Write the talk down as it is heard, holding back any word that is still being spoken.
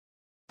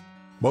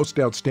Most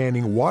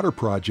Outstanding Water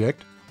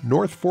Project,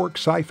 North Fork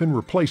Siphon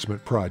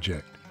Replacement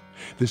Project.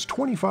 This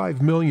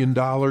 $25 million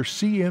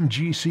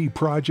CMGC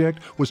project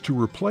was to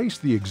replace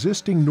the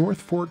existing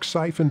North Fork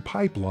Siphon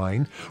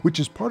pipeline,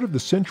 which is part of the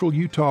Central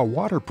Utah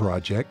Water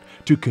Project,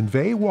 to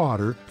convey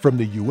water from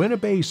the Uinta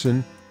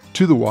Basin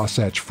to the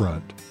Wasatch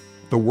Front.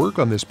 The work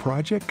on this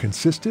project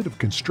consisted of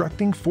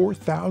constructing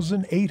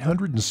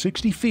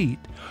 4,860 feet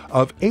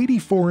of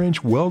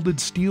 84-inch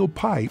welded steel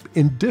pipe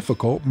in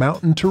difficult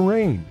mountain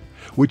terrain,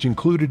 which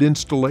included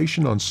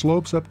installation on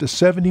slopes up to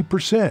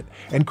 70%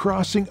 and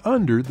crossing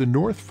under the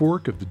North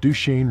Fork of the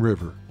Duchesne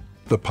River.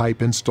 The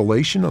pipe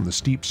installation on the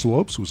steep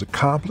slopes was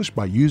accomplished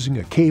by using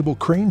a cable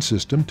crane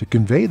system to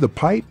convey the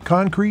pipe,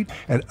 concrete,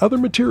 and other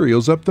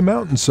materials up the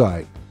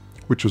mountainside,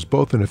 which was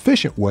both an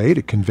efficient way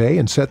to convey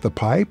and set the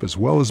pipe as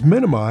well as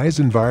minimize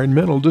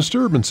environmental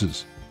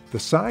disturbances. The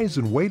size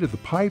and weight of the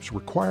pipes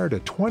required a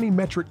 20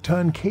 metric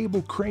ton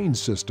cable crane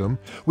system,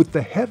 with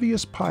the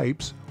heaviest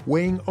pipes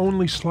weighing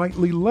only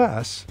slightly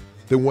less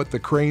than what the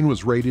crane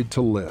was rated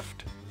to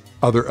lift.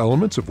 Other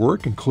elements of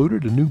work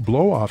included a new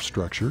blow-off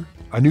structure,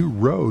 a new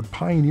road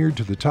pioneered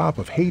to the top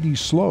of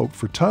Hades Slope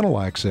for tunnel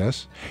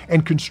access,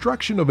 and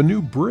construction of a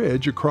new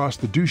bridge across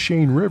the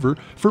Duchesne River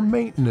for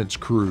maintenance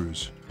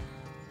crews.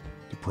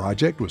 The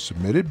project was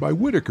submitted by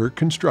Whitaker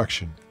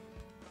Construction.